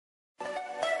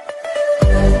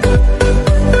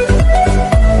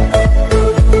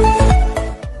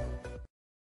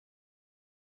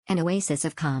An oasis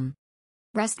of calm.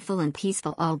 Restful and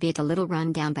peaceful, albeit a little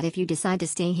run down, but if you decide to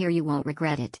stay here you won't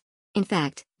regret it. In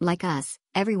fact, like us,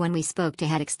 everyone we spoke to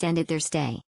had extended their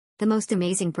stay. The most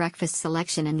amazing breakfast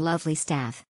selection and lovely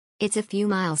staff. It's a few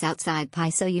miles outside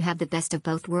Pai, so you have the best of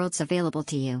both worlds available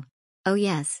to you. Oh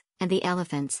yes, and the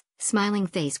elephants, smiling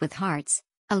face with hearts.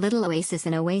 A little oasis,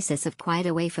 an oasis of quiet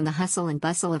away from the hustle and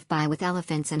bustle of Pai, with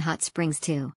elephants and hot springs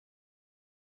too.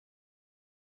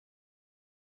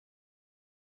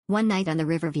 One night on the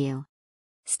Riverview.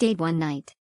 Stayed one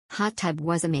night. Hot tub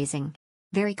was amazing.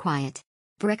 Very quiet.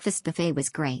 Breakfast buffet was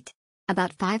great.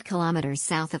 About 5 kilometers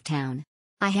south of town.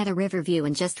 I had a river view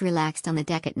and just relaxed on the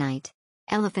deck at night.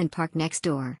 Elephant park next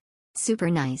door. Super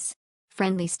nice.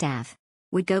 Friendly staff.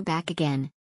 Would go back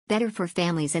again. Better for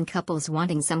families and couples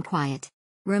wanting some quiet.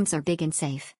 Rooms are big and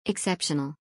safe.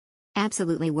 Exceptional.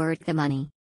 Absolutely worth the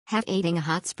money. Having a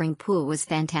hot spring pool was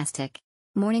fantastic.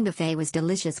 Morning buffet was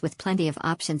delicious with plenty of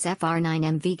options,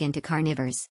 FR9M vegan to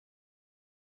carnivores.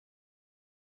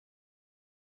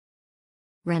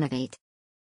 Renovate.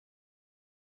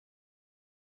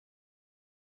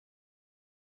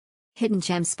 Hidden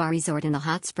Gem Spa Resort in the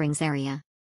Hot Springs area.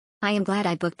 I am glad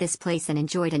I booked this place and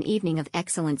enjoyed an evening of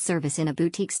excellent service in a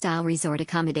boutique-style resort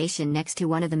accommodation next to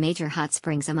one of the major hot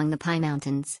springs among the Pai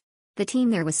Mountains. The team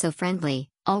there was so friendly,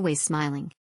 always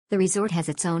smiling. The resort has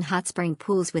its own hot spring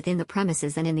pools within the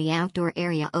premises and in the outdoor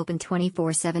area, open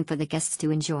 24/7 for the guests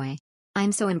to enjoy.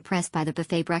 I'm so impressed by the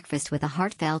buffet breakfast with a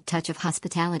heartfelt touch of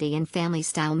hospitality and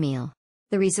family-style meal.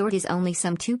 The resort is only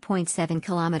some 2.7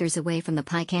 kilometers away from the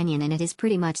Pai Canyon, and it is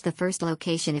pretty much the first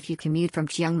location if you commute from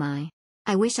Chiang Mai.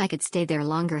 I wish I could stay there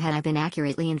longer had I been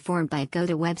accurately informed by a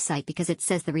go-to website, because it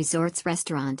says the resort's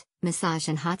restaurant, massage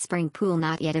and hot spring pool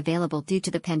not yet available due to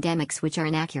the pandemics, which are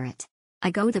inaccurate. I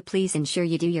go the please ensure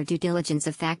you do your due diligence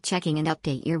of fact-checking and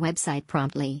update your website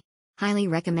promptly. Highly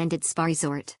recommended spa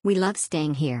resort. We love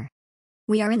staying here.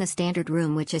 We are in the standard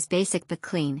room, which is basic but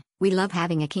clean. We love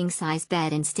having a king-size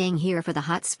bed and staying here for the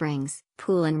hot springs,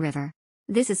 pool and river.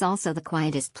 This is also the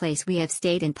quietest place we have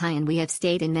stayed in Pai, and we have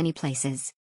stayed in many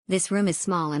places. This room is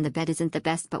small and the bed isn't the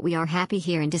best, but we are happy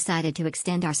here and decided to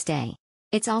extend our stay.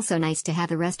 It's also nice to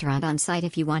have a restaurant on site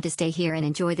if you want to stay here and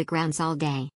enjoy the grounds all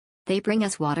day. They bring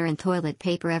us water and toilet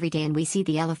paper every day, and we see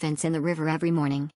the elephants in the river every morning.